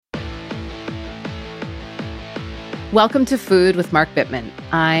Welcome to Food with Mark Bittman.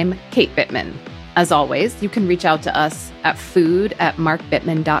 I'm Kate Bittman. As always, you can reach out to us at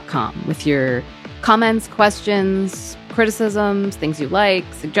food@markbittman.com with your comments, questions, criticisms, things you like,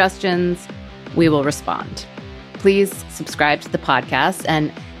 suggestions. We will respond. Please subscribe to the podcast,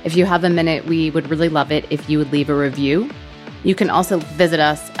 and if you have a minute, we would really love it if you would leave a review. You can also visit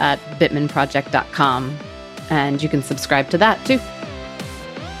us at bittmanproject.com, and you can subscribe to that too.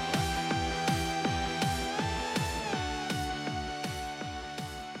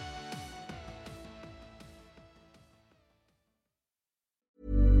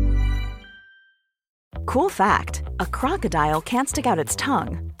 Cool fact, a crocodile can't stick out its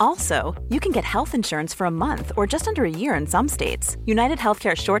tongue. Also, you can get health insurance for a month or just under a year in some states. United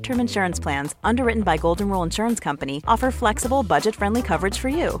Healthcare short-term insurance plans, underwritten by Golden Rule Insurance Company, offer flexible, budget-friendly coverage for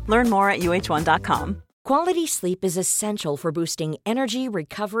you. Learn more at uh1.com. Quality sleep is essential for boosting energy,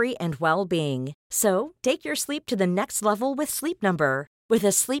 recovery, and well-being. So, take your sleep to the next level with Sleep Number. With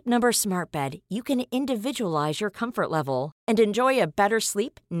a Sleep Number smart bed, you can individualize your comfort level and enjoy a better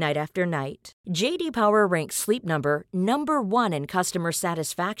sleep night after night. J.D. Power ranks Sleep Number number 1 in customer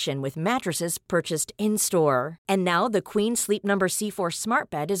satisfaction with mattresses purchased in-store. And now the Queen Sleep Number C4 smart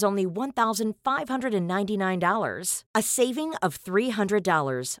bed is only $1,599, a saving of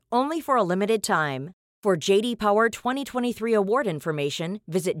 $300, only for a limited time. For J.D. Power 2023 award information,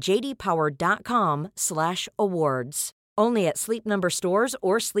 visit jdpower.com/awards. Only at Sleep Number stores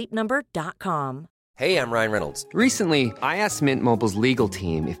or sleepnumber.com. Hey, I'm Ryan Reynolds. Recently, I asked Mint Mobile's legal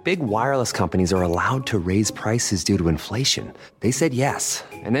team if big wireless companies are allowed to raise prices due to inflation. They said yes.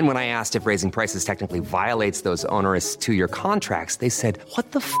 And then when I asked if raising prices technically violates those onerous 2-year contracts, they said,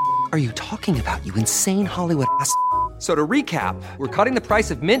 "What the f*** are you talking about, you insane Hollywood ass f- So to recap, we're cutting the price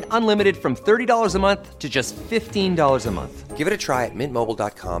of Mint Unlimited from $30 a month to just $15 a month. Give it a try at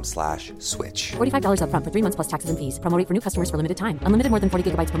mintmobile.com/switch. $45 up front for 3 months plus taxes and fees. Promo rate for new customers for limited time. Unlimited more than 40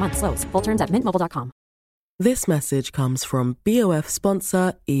 gigabytes per month. Slows full terms at mintmobile.com. This message comes from BOF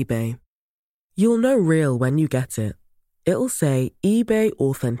sponsor eBay. You'll know real when you get it. It'll say eBay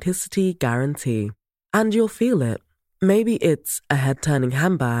Authenticity Guarantee. And you'll feel it. Maybe it's a head-turning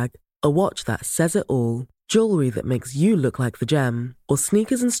handbag, a watch that says it all, jewelry that makes you look like the gem, or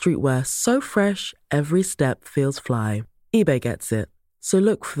sneakers and streetwear so fresh every step feels fly. eBay gets it. So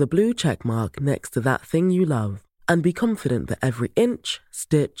look for the blue check mark next to that thing you love and be confident that every inch,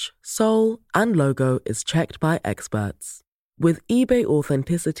 stitch, sole, and logo is checked by experts. With eBay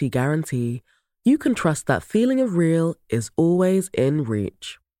Authenticity Guarantee, you can trust that feeling of real is always in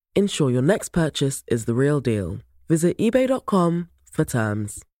reach. Ensure your next purchase is the real deal. Visit ebay.com for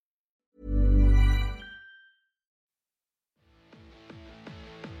terms.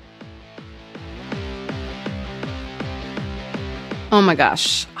 Oh my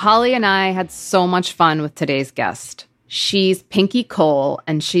gosh, Holly and I had so much fun with today's guest. She's Pinky Cole,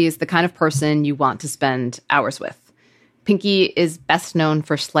 and she is the kind of person you want to spend hours with. Pinky is best known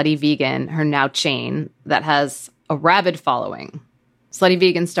for Slutty Vegan, her now chain, that has a rabid following. Slutty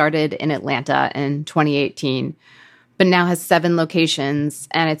Vegan started in Atlanta in 2018, but now has 7 locations,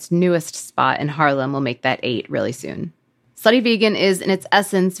 and its newest spot in Harlem will make that 8 really soon. Slutty Vegan is, in its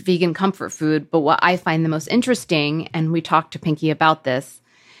essence, vegan comfort food, but what I find the most interesting, and we talked to Pinky about this,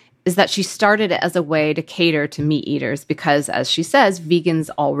 is that she started it as a way to cater to meat eaters because, as she says, vegans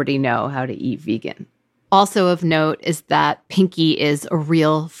already know how to eat vegan. Also of note is that Pinky is a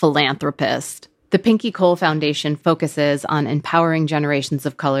real philanthropist. The Pinky Cole Foundation focuses on empowering generations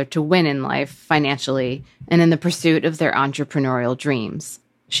of color to win in life financially and in the pursuit of their entrepreneurial dreams.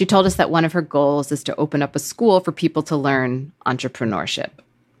 She told us that one of her goals is to open up a school for people to learn entrepreneurship.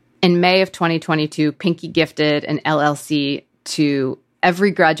 In May of 2022, Pinky gifted an LLC to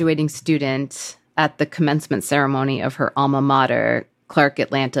every graduating student at the commencement ceremony of her alma mater, Clark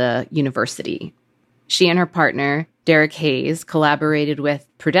Atlanta University. She and her partner, Derek Hayes, collaborated with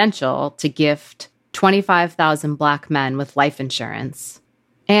Prudential to gift 25,000 Black men with life insurance.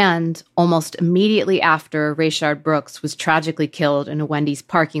 And almost immediately after, Rayshard Brooks was tragically killed in a Wendy's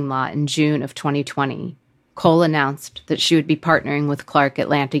parking lot in June of 2020, Cole announced that she would be partnering with Clark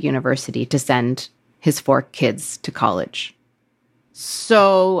Atlanta University to send his 4 kids to college.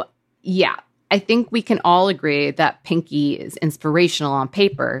 So, yeah, I think we can all agree that Pinky is inspirational on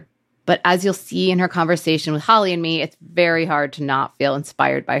paper, but as you'll see in her conversation with Holly and me, it's very hard to not feel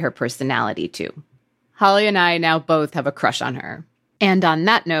inspired by her personality, too. Holly and I now both have a crush on her. And on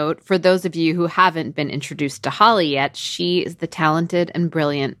that note, for those of you who haven't been introduced to Holly yet, she is the talented and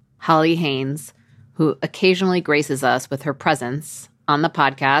brilliant Holly Haynes, who occasionally graces us with her presence on the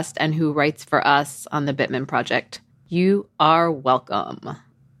podcast and who writes for us on the Bittman Project. You are welcome.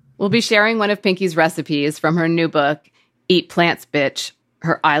 We'll be sharing one of Pinky's recipes from her new book, Eat Plants, Bitch,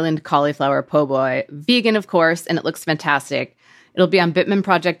 her island cauliflower po' boy. Vegan, of course, and it looks fantastic. It'll be on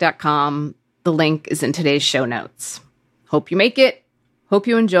bitmanproject.com. The link is in today's show notes. Hope you make it, hope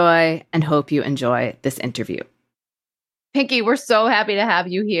you enjoy, and hope you enjoy this interview. Pinky, we're so happy to have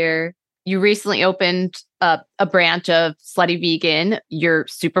you here. You recently opened up a branch of Slutty Vegan, your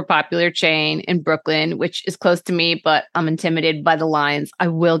super popular chain in Brooklyn, which is close to me, but I'm intimidated by the lines. I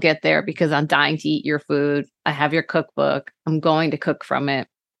will get there because I'm dying to eat your food. I have your cookbook. I'm going to cook from it.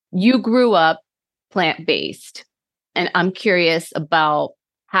 You grew up plant-based, and I'm curious about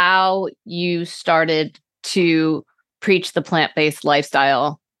how you started to preach the plant-based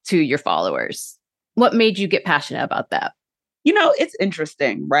lifestyle to your followers. What made you get passionate about that? You know, it's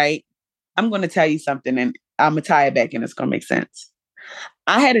interesting, right? I'm going to tell you something and I'm going to tie it back and it's going to make sense.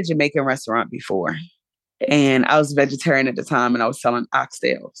 I had a Jamaican restaurant before and I was vegetarian at the time and I was selling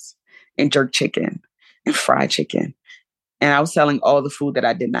oxtails and jerk chicken and fried chicken. And I was selling all the food that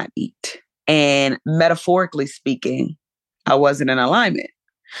I did not eat. And metaphorically speaking, I wasn't in alignment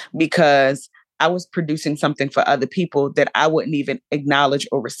because I was producing something for other people that I wouldn't even acknowledge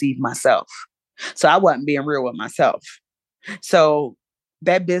or receive myself. So I wasn't being real with myself. So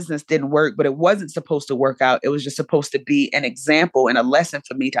that business didn't work, but it wasn't supposed to work out. It was just supposed to be an example and a lesson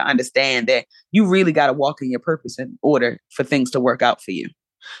for me to understand that you really got to walk in your purpose in order for things to work out for you.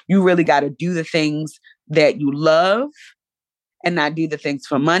 You really got to do the things that you love and not do the things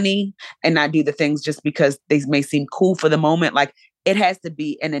for money and not do the things just because they may seem cool for the moment. Like it has to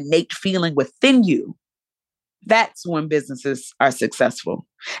be an innate feeling within you. That's when businesses are successful.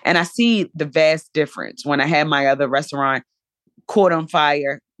 And I see the vast difference when I had my other restaurant caught on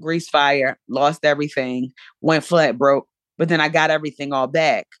fire, grease fire, lost everything, went flat broke, but then I got everything all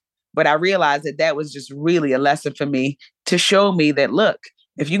back. But I realized that that was just really a lesson for me to show me that, look,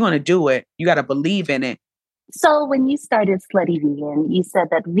 if you're going to do it, you got to believe in it. So when you started Slutty Vegan, you said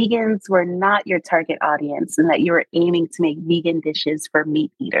that vegans were not your target audience and that you were aiming to make vegan dishes for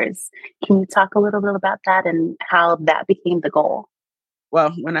meat eaters. Can you talk a little bit about that and how that became the goal?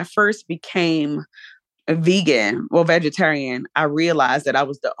 Well, when I first became a vegetarian, I realized that I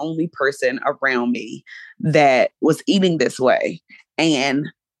was the only person around me that was eating this way. And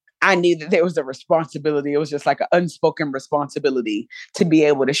I knew that there was a responsibility. It was just like an unspoken responsibility to be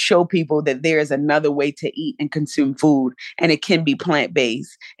able to show people that there is another way to eat and consume food. And it can be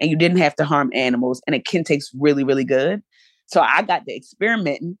plant-based and you didn't have to harm animals and it can taste really, really good. So I got to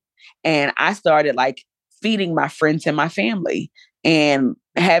experimenting and I started like feeding my friends and my family and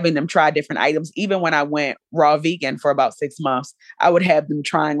having them try different items. Even when I went raw vegan for about 6 months, I would have them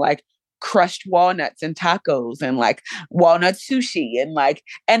trying like crushed walnuts and tacos and like walnut sushi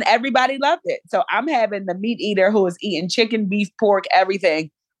and everybody loved it. So I'm having the meat eater who is eating chicken, beef, pork, everything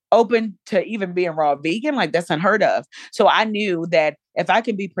open to even being raw vegan. Like that's unheard of. So I knew that if I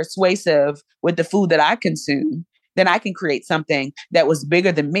can be persuasive with the food that I consume, then I can create something that was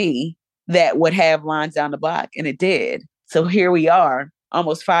bigger than me that would have lines down the block. And it did. So here we are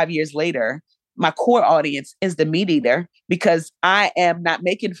almost 5 years later. My core audience is the meat eater because I am not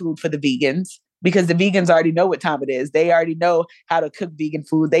making food for the vegans because the vegans already know what time it is. They already know how to cook vegan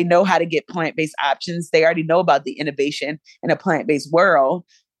food. They know how to get plant-based options. They already know about the innovation in a plant-based world.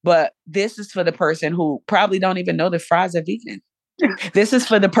 But this is for the person who probably don't even know that fries are vegan. This is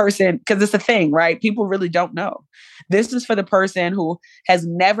for the person, because it's a thing, right? People really don't know. This is for the person who has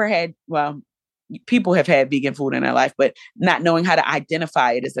never had, well, people have had vegan food in their life, but not knowing how to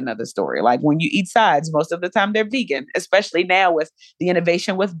identify it is another story. Like when you eat sides, most of the time they're vegan, especially now with the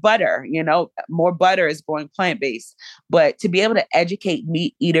innovation with butter, you know, more butter is going plant-based. But to be able to educate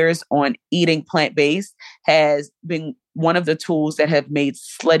meat eaters on eating plant-based has been one of the tools that have made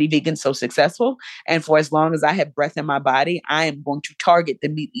Slutty Vegan so successful. And for as long as I have breath in my body, I am going to target the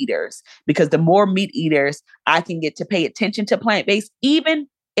meat eaters because the more meat eaters I can get to pay attention to plant-based, even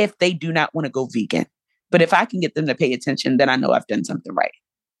if they do not want to go vegan. But if I can get them to pay attention, then I know I've done something right.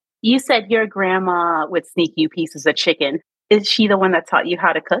 You said your grandma would sneak you pieces of chicken. Is she the one that taught you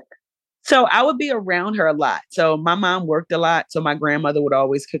how to cook? So I would be around her a lot. So my mom worked a lot. So my grandmother would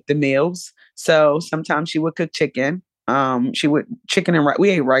always cook the meals. So sometimes she would cook chicken. She would chicken and rice.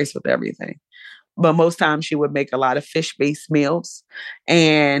 We ate rice with everything. But most times she would make a lot of fish-based meals.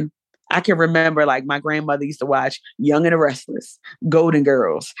 And I can remember like my grandmother used to watch Young and the Restless, Golden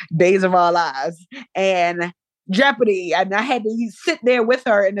Girls, Days of Our Lives, and Jeopardy. And I had to sit there with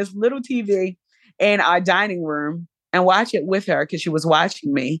her in this little TV in our dining room and watch it with her because she was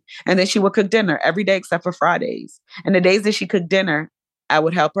watching me. And then she would cook dinner every day except for Fridays. And the days that she cooked dinner, I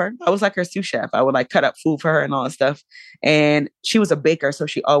would help her. I was like her sous chef. I would like cut up food for her and all that stuff. And she was a baker, so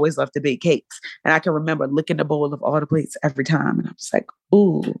she always loved to bake cakes. And I can remember licking the bowl of all the plates every time. And I was like,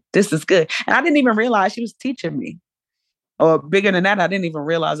 ooh, this is good. And I didn't even realize she was teaching me. Or bigger than that, I didn't even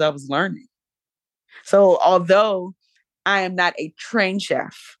realize I was learning. So although I am not a trained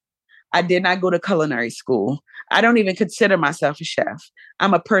chef, I did not go to culinary school. I don't even consider myself a chef.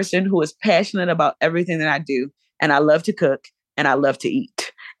 I'm a person who is passionate about everything that I do. And I love to cook and I love to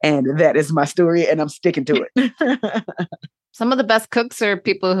eat. And that is my story and I'm sticking to it. Some of the best cooks are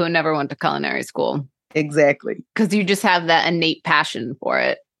people who never went to culinary school. Exactly. Because you just have that innate passion for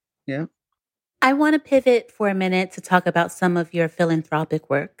it. Yeah. I want to pivot for a minute to talk about some of your philanthropic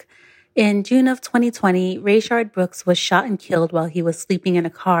work. In June of 2020, Rayshard Brooks was shot and killed while he was sleeping in a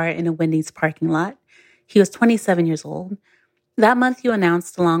car in a Wendy's parking lot. He was 27 years old. That month, you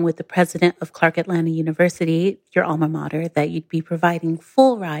announced, along with the president of Clark Atlanta University, your alma mater, that you'd be providing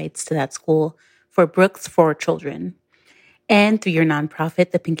full rides to that school for Brooks for children. And through your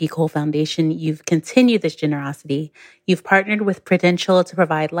nonprofit, the Pinky Cole Foundation, you've continued this generosity. You've partnered with Prudential to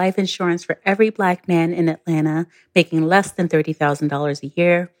provide life insurance for every Black man in Atlanta making less than $30,000 a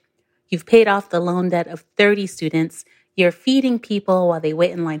year. You've paid off the loan debt of 30 students. You're feeding people while they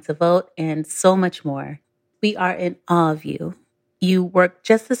wait in line to vote, and so much more. We are in awe of you. You work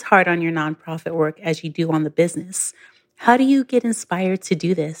just as hard on your nonprofit work as you do on the business. How do you get inspired to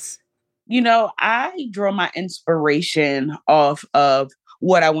do this? You know, I draw my inspiration off of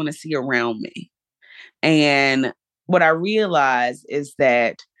what I want to see around me. And what I realize is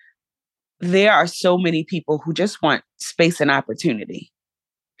that there are so many people who just want space and opportunity.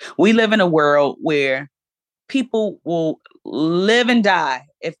 We live in a world where people will live and die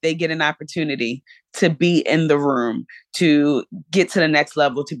if they get an opportunity to be in the room, to get to the next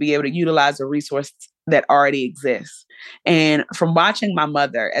level, to be able to utilize a resource that already exists. And from watching my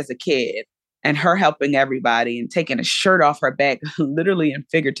mother as a kid and her helping everybody and taking a shirt off her back, literally and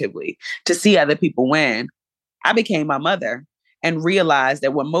figuratively, to see other people win, I became my mother and realized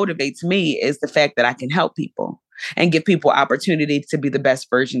that what motivates me is the fact that I can help people and give people opportunity to be the best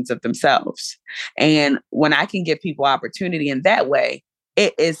versions of themselves. And when I can give people opportunity in that way,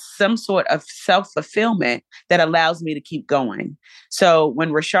 it is some sort of self-fulfillment that allows me to keep going. So when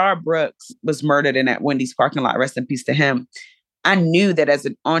Rayshard Brooks was murdered in that Wendy's parking lot, rest in peace to him, I knew that as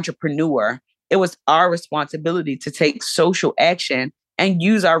an entrepreneur, it was our responsibility to take social action and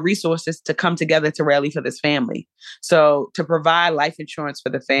use our resources to come together to rally for this family. So to provide life insurance for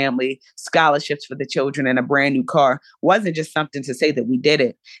the family, scholarships for the children, and a brand new car wasn't just something to say that we did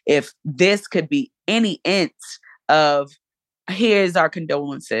it. If this could be any inch of, here's our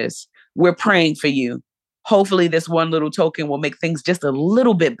condolences, we're praying for you. Hopefully this one little token will make things just a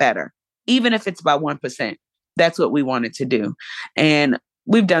little bit better, even if it's by 1%. That's what we wanted to do. And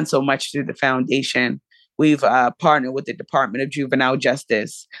we've done so much through the foundation. We've partnered with the Department of Juvenile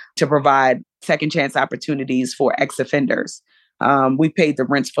Justice to provide second chance opportunities for ex-offenders. We paid the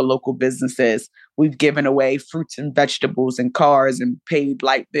rents for local businesses. We've given away fruits and vegetables and cars and paid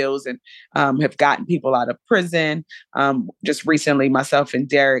light bills and have gotten people out of prison. Just recently, myself and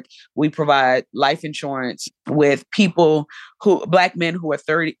Derek, we provide life insurance with people Black men who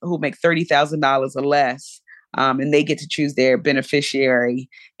make $30,000 or less. And they get to choose their beneficiary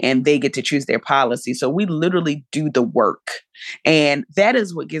and they get to choose their policy. So we literally do the work. And that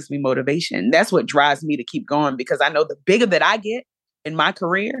is what gives me motivation. That's what drives me to keep going, because I know the bigger that I get in my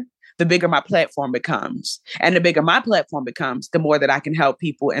career, the bigger my platform becomes. And the bigger my platform becomes, the more that I can help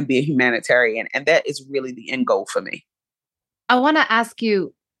people and be a humanitarian. And that is really the end goal for me. I want to ask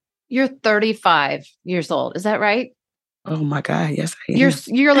you, you're 35 years old. Is that right? Oh my God. Yes, I am.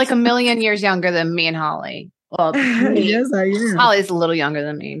 You're like a million years younger than me and Holly. Well, yes, I am. Holly's a little younger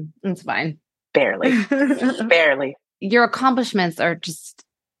than me. It's fine. Barely. Barely. Your accomplishments are just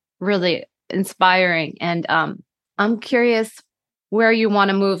really inspiring. And I'm curious where you want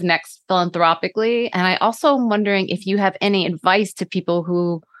to move next philanthropically. And I also am wondering if you have any advice to people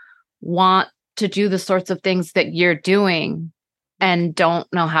who want to do the sorts of things that you're doing and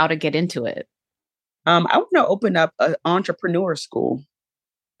don't know how to get into it. I want to open up an entrepreneur school.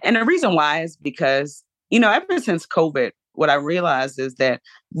 And the reason why is because, ever since COVID, what I realized is that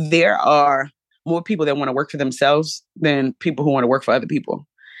there are more people that want to work for themselves than people who want to work for other people.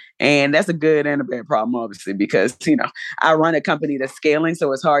 And that's a good and a bad problem, obviously, because, I run a company that's scaling.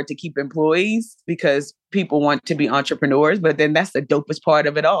 So it's hard to keep employees because people want to be entrepreneurs. But then that's the dopest part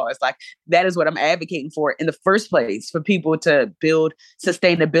of it all. It's like, that is what I'm advocating for in the first place, for people to build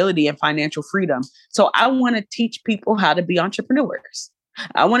sustainability and financial freedom. So I want to teach people how to be entrepreneurs.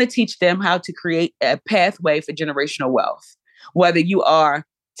 I want to teach them how to create a pathway for generational wealth. whether you are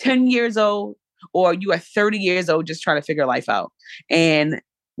 10 years old or you are 30 years old just trying to figure life out. And,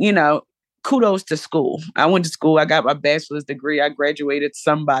 you know, kudos to school. I went to school. I got my bachelor's degree. I graduated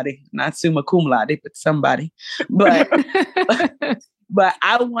somebody, not summa cum laude, but somebody. But but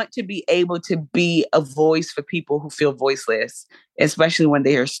I want to be able to be a voice for people who feel voiceless, especially when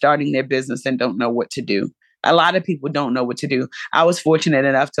they are starting their business and don't know what to do. A lot of people don't know what to do. I was fortunate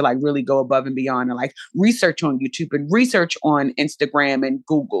enough to like really go above and beyond and like research on YouTube and research on Instagram and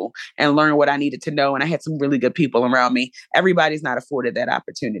Google and learn what I needed to know. And I had some really good people around me. Everybody's not afforded that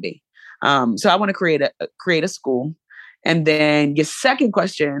opportunity. So I want to create a school. And then your second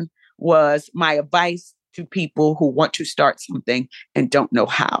question was my advice to people who want to start something and don't know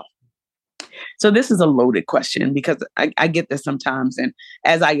how. So this is a loaded question because I get this sometimes. And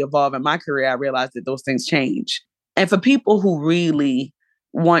as I evolve in my career, I realize that those things change. And for people who really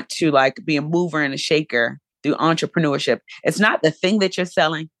want to like be a mover and a shaker through entrepreneurship, it's not the thing that you're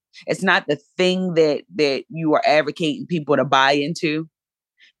selling. It's not the thing that you are advocating people to buy into.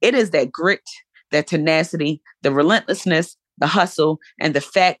 It is that grit, that tenacity, the relentlessness, the hustle, and the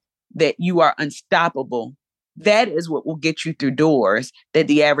fact that you are unstoppable. That is what will get you through doors that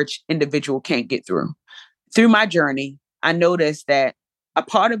the average individual can't get through. Through my journey, I noticed that a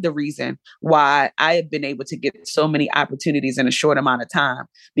part of the reason why I have been able to get so many opportunities in a short amount of time,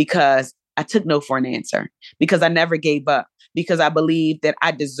 because I took no for an answer, because I never gave up, because I believed that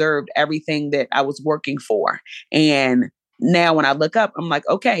I deserved everything that I was working for. And now when I look up, I'm like,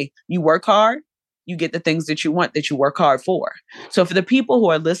 okay, you work hard, you get the things that you want, that you work hard for. So for the people who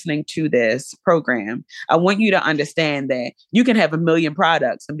are listening to this program, I want you to understand that you can have 1 million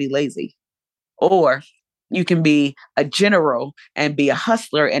products and be lazy, or you can be a general and be a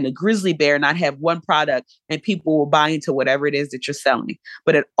hustler and a grizzly bear, not have one product and people will buy into whatever it is that you're selling.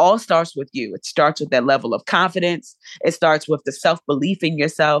 But it all starts with you. It starts with that level of confidence. It starts with the self-belief in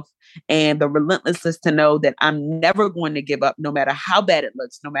yourself and the relentlessness to know that I'm never going to give up, no matter how bad it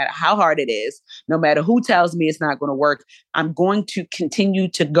looks, no matter how hard it is, no matter who tells me it's not going to work. I'm going to continue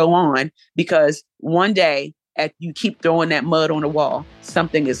to go on, because one day, as you keep throwing that mud on the wall,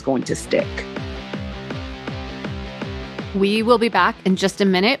 something is going to stick. We will be back in just a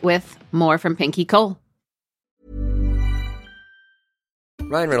minute with more from Pinky Cole.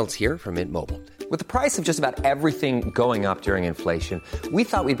 Ryan Reynolds here from Mint Mobile. With the price of just about everything going up during inflation, we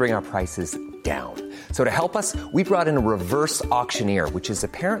thought we'd bring our prices down. So to help us, we brought in a reverse auctioneer, which is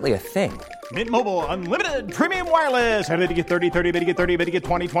apparently a thing. Mint Mobile Unlimited Premium Wireless. How to get 30, 30, bit to get 30, bit to get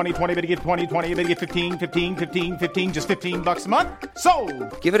 20, 20, 20, bit to get 20, 20, bit to get 15, 15, 15, 15, just $15 a month?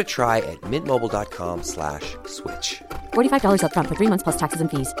 Sold! Give it a try at mintmobile.com/switch. $45 up front for 3 months plus taxes and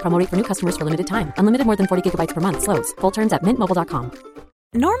fees. Promo rate for new customers for limited time. Unlimited more than 40 gigabytes per month. Slows full terms at mintmobile.com.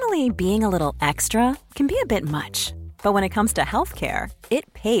 Normally, being a little extra can be a bit much. But when it comes to healthcare,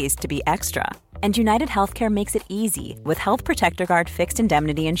 it pays to be extra. And United Healthcare makes it easy with Health Protector Guard fixed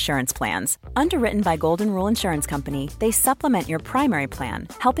indemnity insurance plans. Underwritten by Golden Rule Insurance Company, they supplement your primary plan,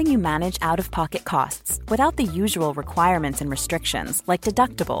 helping you manage out-of-pocket costs without the usual requirements and restrictions like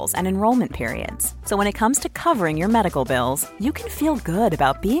deductibles and enrollment periods. So when it comes to covering your medical bills, you can feel good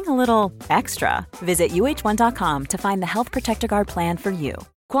about being a little extra. Visit uh1.com to find the Health Protector Guard plan for you.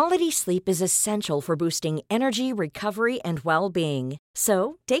 Quality sleep is essential for boosting energy, recovery, and well-being.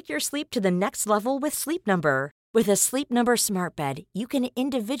 So, take your sleep to the next level with Sleep Number. With a Sleep Number smart bed, you can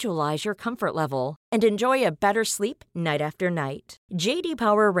individualize your comfort level and enjoy a better sleep night after night. J.D.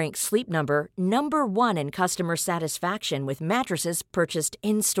 Power ranks Sleep Number number 1 in customer satisfaction with mattresses purchased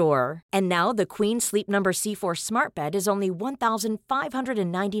in-store. And now the Queen Sleep Number C4 smart bed is only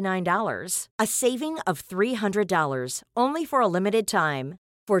 $1,599, a saving of $300, only for a limited time.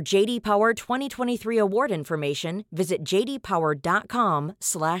 For J.D. Power 2023 award information, visit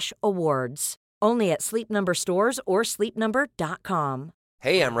jdpower.com/awards. Only at Sleep Number stores or sleepnumber.com.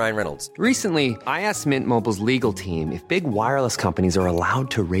 Hey, I'm Ryan Reynolds. Recently, I asked Mint Mobile's legal team if big wireless companies are allowed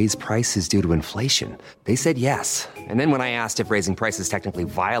to raise prices due to inflation. They said yes. And then when I asked if raising prices technically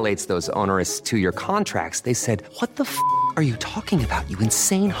violates those onerous 2-year contracts, they said, "What the f*** are you talking about, you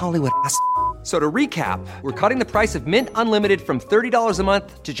insane Hollywood ass?" So to recap, we're cutting the price of Mint Unlimited from $30 a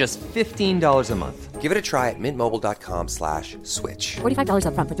month to just $15 a month. Give it a try at mintmobile.com/switch. $45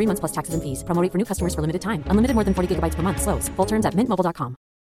 up front for 3 months plus taxes and fees. Promo rate for new customers for limited time. Unlimited more than 40 gigabytes per month. Slows full terms at mintmobile.com.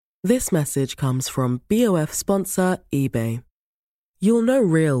 This message comes from BOF sponsor eBay. You'll know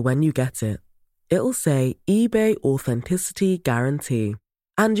real when you get it. It'll say eBay Authenticity Guarantee.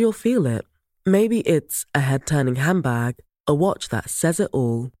 And you'll feel it. Maybe it's a head-turning handbag, a watch that says it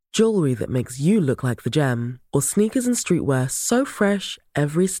all, jewelry that makes you look like the gem, or sneakers and streetwear so fresh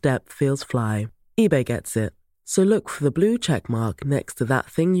every step feels fly. eBay gets it. So look for the blue check mark next to that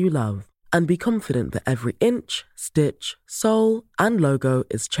thing you love and be confident that every inch, stitch, sole, and logo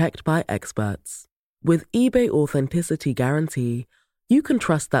is checked by experts. With eBay Authenticity Guarantee, you can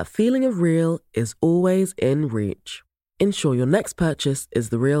trust that feeling of real is always in reach. Ensure your next purchase is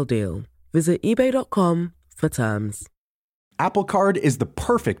the real deal. Visit ebay.com for terms. Apple Card is the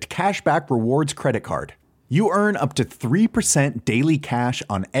perfect cashback rewards credit card. You earn up to 3% daily cash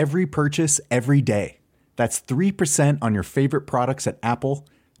on every purchase every day. That's 3% on your favorite products at Apple,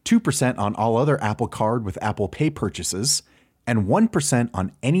 2% on all other Apple Card with Apple Pay purchases, and 1%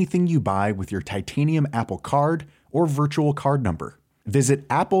 on anything you buy with your titanium Apple Card or virtual card number. Visit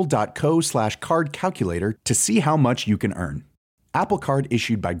apple.co/card calculator to see how much you can earn. Apple Card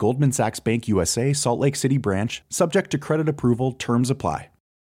issued by Goldman Sachs Bank USA, Salt Lake City branch, subject to credit approval, terms apply.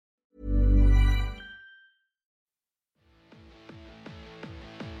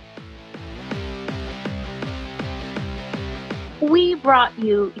 We brought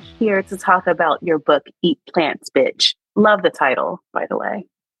you here to talk about your book, Eat Plants, Bitch. Love the title, by the way.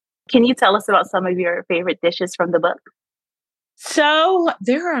 Can you tell us about some of your favorite dishes from the book? So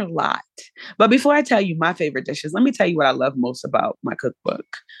there are a lot. But before I tell you my favorite dishes, let me tell you what I love most about my cookbook.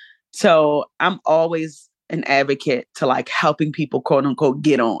 So I'm always an advocate to like helping people, quote unquote,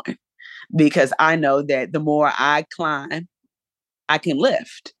 get on, because I know that the more I climb, I can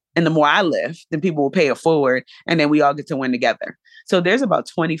lift. And the more I lift, then people will pay it forward. And then we all get to win together. So there's about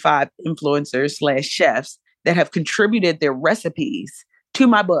 25 influencers/chefs that have contributed their recipes to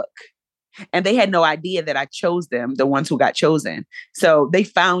my book. And they had no idea that I chose them, the ones who got chosen. So they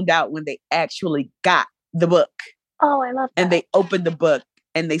found out when they actually got the book. Oh, I love that. And they opened the book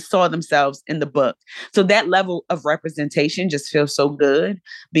and they saw themselves in the book. So that level of representation just feels so good,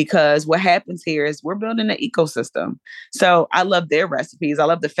 because what happens here is we're building an ecosystem. So I love their recipes. I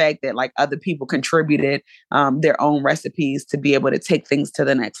love the fact that like other people contributed their own recipes to be able to take things to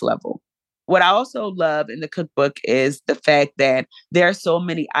the next level. What I also love in the cookbook is the fact that there are so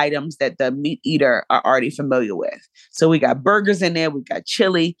many items that the meat eater are already familiar with. So we got burgers in there, we got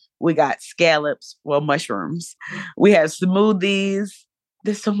chili, we got scallops, well, mushrooms. We have smoothies.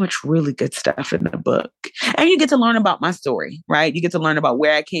 There's so much really good stuff in the book. And you get to learn about my story, right? You get to learn about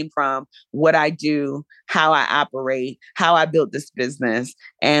where I came from, what I do, how I operate, how I built this business,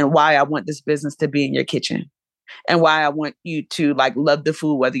 and why I want this business to be in your kitchen. And why I want you to like love the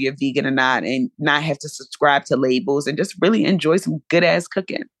food, whether you're vegan or not, and not have to subscribe to labels and just really enjoy some good ass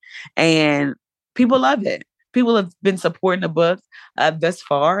cooking. And people love it. People have been supporting the book thus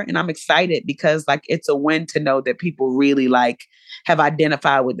far. And I'm excited because like it's a win to know that people really like have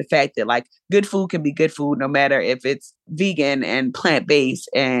identified with the fact that like good food can be good food no matter if it's vegan and plant-based,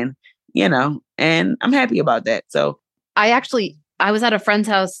 and, you know, and I'm happy about that. So I was at a friend's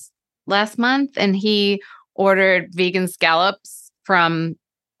house last month and he ordered vegan scallops from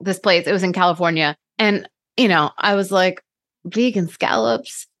this place. It was in California. And, you know, I was like, vegan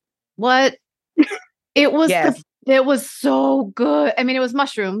scallops? What? It was, yes. It was so good. I mean, it was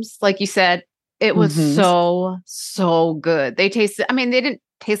mushrooms, like you said. It was so good. They didn't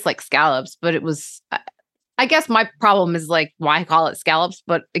taste like scallops, but it was, I guess my problem is like, why call it scallops?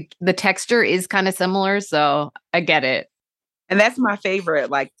 But the texture is kind of similar. So I get it. And that's my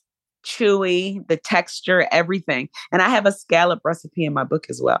favorite, like, chewy, the texture, everything. And I have a scallop recipe in my book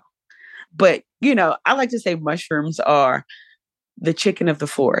as well. But, you know, I like to say mushrooms are the chicken of the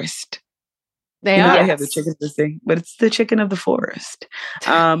forest. They you know, are. They have the chicken this thing, but it's the chicken of the forest.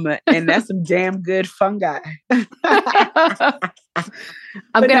 And that's some damn good fungi. I'm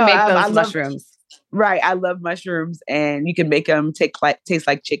going to make those mushrooms. Right. I love mushrooms, and you can make them taste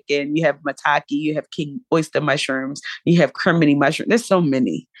like chicken. You have maitake, you have king oyster mushrooms, you have crimini mushrooms. There's so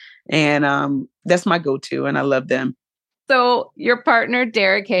many. And that's my go-to, and I love them. So your partner,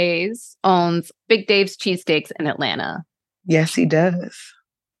 Derek Hayes, owns Big Dave's Cheesesteaks in Atlanta. Yes, he does.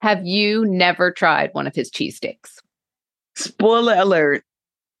 Have you never tried one of his cheesesteaks? Spoiler alert.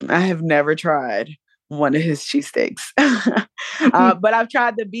 I have never tried one of his cheesesteaks. But I've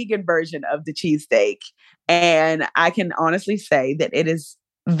tried the vegan version of the cheesesteak. And I can honestly say that it is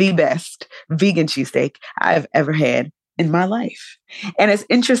the best vegan cheesesteak I've ever had in my life. And it's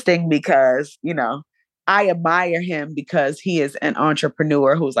interesting because, you know, I admire him because he is an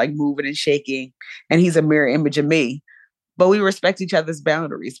entrepreneur who's like moving and shaking, and he's a mirror image of me. But we respect each other's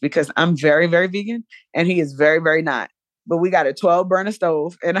boundaries because I'm very, very vegan and he is very, very not. But we got a 12 burner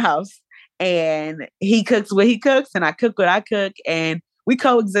stove in the house, and he cooks what he cooks and I cook what I cook, and we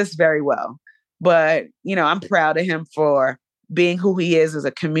coexist very well. But, you know, I'm proud of him for being who he is as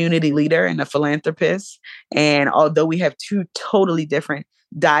a community leader and a philanthropist. And although we have two totally different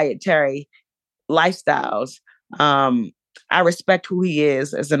dietary lifestyles, I respect who he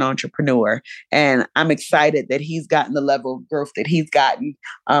is as an entrepreneur, and I'm excited that he's gotten the level of growth that he's gotten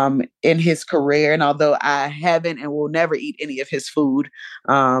in his career. And although I haven't and will never eat any of his food,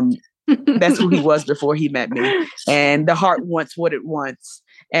 that's who he was before he met me. And the heart wants what it wants,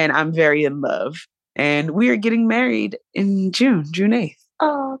 and I'm very in love. And we are getting married in June 8th.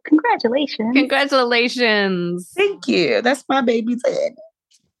 Oh, congratulations. Congratulations. Thank you. That's my baby's head.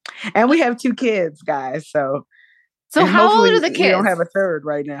 And we have 2 kids, guys. So how old are the kids? We don't have a third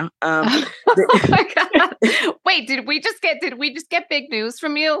right now. Oh my God. Wait, did we just get big news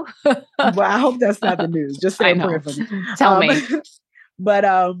from you? Well, I hope that's not the news. Just say a prayer for me. Tell me.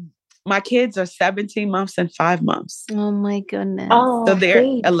 But my kids are 17 months and 5 months. Oh my goodness. Oh, so they're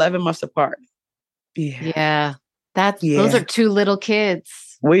 11 months apart. Yeah. Those are 2 little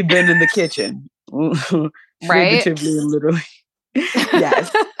kids. We've been in the kitchen. Right? Figuratively and literally.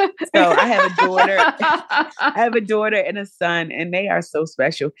 Yes. So I have a daughter and a son, and they are so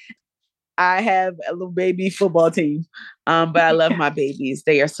special. I have a little baby football team, but I love my babies.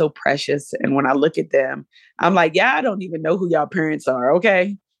 They are so precious. And when I look at them, I'm like, yeah, I don't even know who y'all parents are.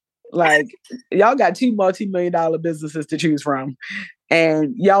 Okay. Like, y'all got 2 multi-million-dollar businesses to choose from,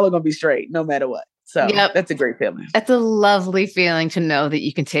 and y'all are going to be straight no matter what. So that's a great feeling. That's a lovely feeling to know that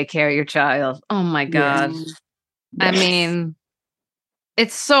you can take care of your child. Oh my God. Yes. I mean,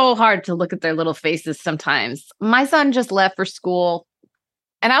 it's so hard to look at their little faces sometimes. My son just left for school,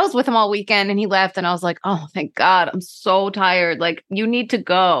 and I was with him all weekend, and he left, and I was like, oh, thank God. I'm so tired. Like, you need to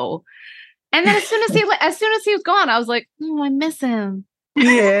go. And then as soon as he was gone, I was like, oh, I miss him.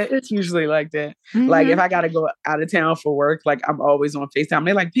 Yeah, it's usually like that. Mm-hmm. Like, if I got to go out of town for work, like, I'm always on FaceTime.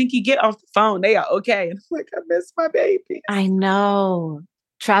 They're like, Pinky, get off the phone. They are okay. And I'm like, I miss my baby. I know.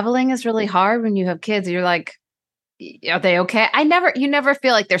 Traveling is really hard when you have kids. You're like, are they okay? You never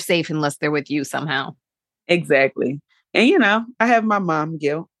feel like they're safe unless they're with you somehow. Exactly. And, I have my mom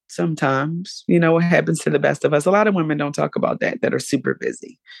guilt sometimes. What happens to the best of us. A lot of women don't talk about that are super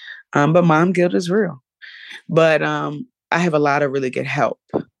busy. But mom guilt is real. But I have a lot of really good help,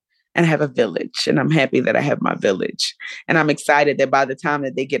 and I have a village, and I'm happy that I have my village. And I'm excited that by the time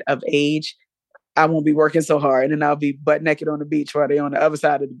that they get of age, I won't be working so hard, and I'll be butt naked on the beach while they're on the other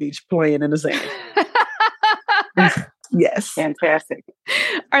side of the beach playing in the sand. Yes. Fantastic.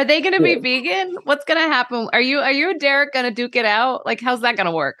 Are they going to be vegan? What's going to happen? Are you and Derek going to duke it out? Like, how's that going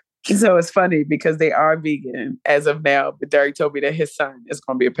to work? So it's funny because they are vegan as of now, but Derek told me that his son is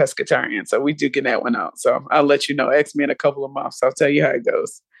going to be a pescatarian. So we duking that one out. So I'll let you know. Ask me in a couple of months. I'll tell you how it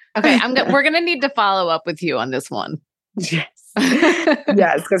goes. Okay. We're going to need to follow up with you on this one. Yes.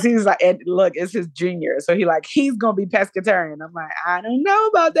 Yes. Because he's like, and look, it's his junior. So he's going to be pescatarian. I'm like, I don't know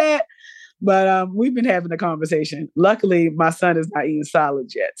about that. But we've been having a conversation. Luckily, my son is not eating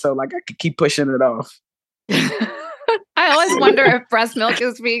solids yet. So I could keep pushing it off. I always wonder if breast milk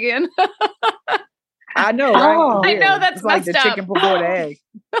is vegan. I know, right? Oh, I know that's it's like the chicken before the egg.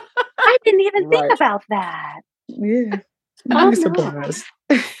 I didn't even think about that. Yeah. I'm surprised.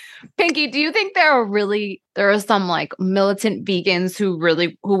 Pinky, do you think there are some like militant vegans who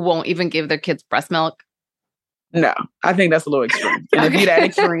won't even give their kids breast milk? No, I think that's a little extreme. And if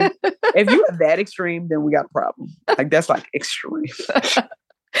you are that extreme, then we got a problem. That's like extreme.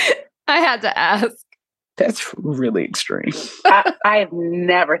 I had to ask. That's really extreme. I have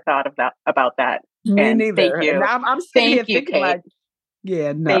never thought about that. Me neither. Thank you. And I'm sitting here thinking Kate.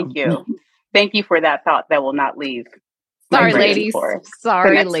 Yeah, no. Thank you. Thank you for that thought that will not leave. Sorry, ladies.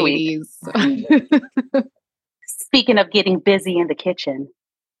 Sorry, ladies. Speaking of getting busy in the kitchen,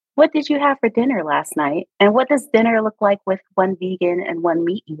 what did you have for dinner last night? And what does dinner look like with one vegan and one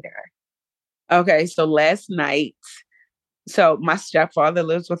meat eater? Okay, so last night, my stepfather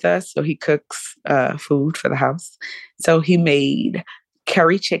lives with us, so he cooks food for the house. So he made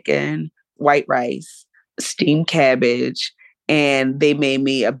curry chicken, white rice, steamed cabbage, and they made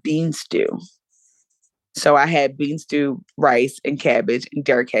me a bean stew. So I had bean stew, rice, and cabbage, and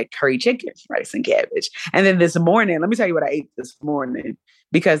Derek had curry chicken, rice, and cabbage. And then this morning, let me tell you what I ate this morning,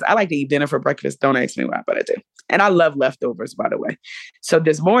 because I like to eat dinner for breakfast. Don't ask me why, but I do. And I love leftovers, by the way. So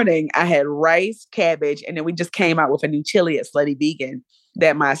this morning, I had rice, cabbage, and then we just came out with a new chili at Slutty Vegan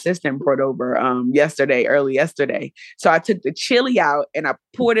that my assistant brought over early yesterday. So I took the chili out and I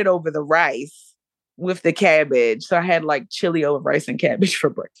poured it over the rice with the cabbage. So I had like chili over rice and cabbage for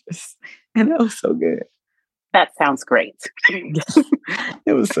breakfast. And that was so good. That sounds great.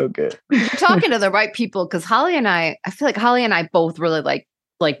 It was so good. You're talking to the right people, because I feel like Holly and I both really like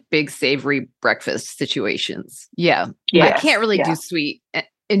big savory breakfast situations. Yeah. Yes. I can't really do sweet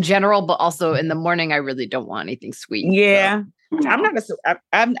in general, but also in the morning, I really don't want anything sweet. Yeah. So. I'm not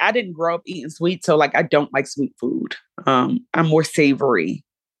I didn't grow up eating sweet, so like I don't like sweet food. I'm more savory.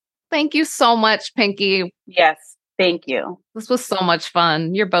 Thank you so much, Pinky. Yes, thank you. This was so much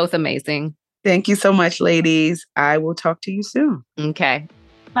fun. You're both amazing. Thank you so much, ladies. I will talk to you soon. Okay.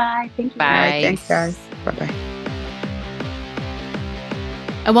 Bye. Thank you. Bye. All right, thanks, guys. Bye-bye.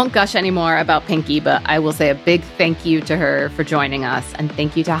 I won't gush anymore about Pinky, but I will say a big thank you to her for joining us. And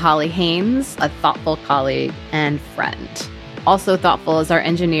thank you to Holly Haynes, a thoughtful colleague and friend. Also thoughtful is our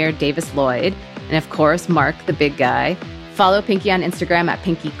engineer, Davis Lloyd. And of course, Mark, the big guy. Follow Pinky on Instagram at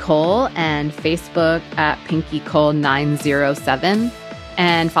Pinky Cole and Facebook at PinkyCole907.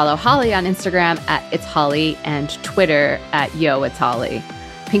 And follow Holly on Instagram at It's Holly and Twitter at Yo It's Holly.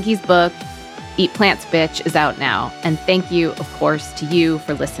 Pinky's book, Eat Plants, Bitch, is out now. And thank you, of course, to you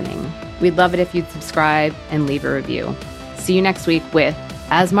for listening. We'd love it if you'd subscribe and leave a review. See you next week with,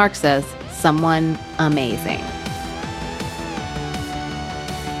 as Mark says, someone amazing.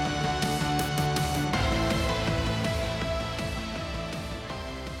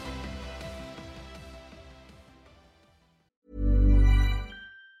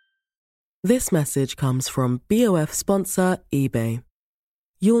 This message comes from BOF sponsor eBay.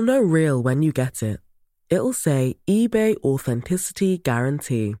 You'll know real when you get it. It'll say eBay Authenticity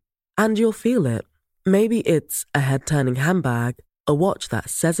Guarantee. And you'll feel it. Maybe it's a head-turning handbag, a watch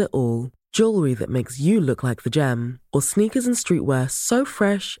that says it all, jewelry that makes you look like the gem, or sneakers and streetwear so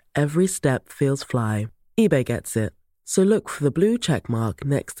fresh every step feels fly. eBay gets it. So look for the blue check mark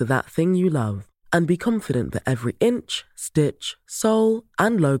next to that thing you love. And be confident that every inch, stitch, sole,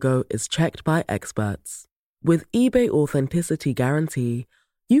 and logo is checked by experts. With eBay Authenticity Guarantee,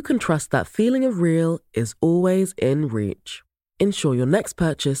 you can trust that feeling of real is always in reach. Ensure your next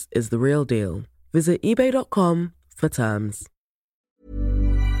purchase is the real deal. Visit eBay.com for terms.